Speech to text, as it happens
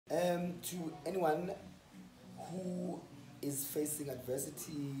To anyone who is facing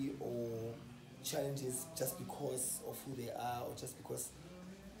adversity or challenges just because of who they are, or just because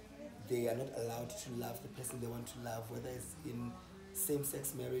they are not allowed to love the person they want to love, whether it's in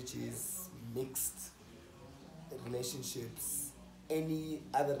same-sex marriages, mixed relationships, any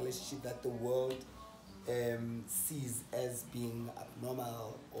other relationship that the world sees as being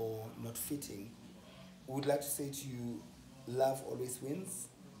abnormal or not fitting, we would like to say to you, love always wins.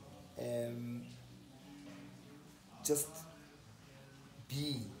 Um, just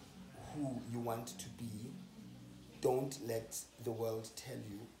be who you want to be. Don't let the world tell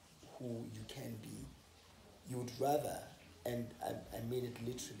you who you can be. You would rather, and I mean it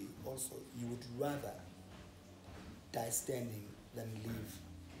literally also, you would rather die standing than live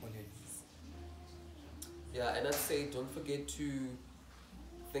on your knees. Yeah, and I'd say don't forget to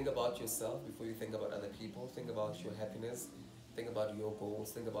think about yourself before you think about other people. Think about your happiness. Think about your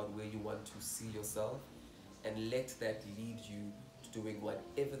goals. Think about where you want to see yourself. And let that lead you to doing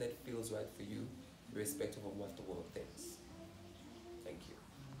whatever that feels right for you, irrespective of what the world thinks.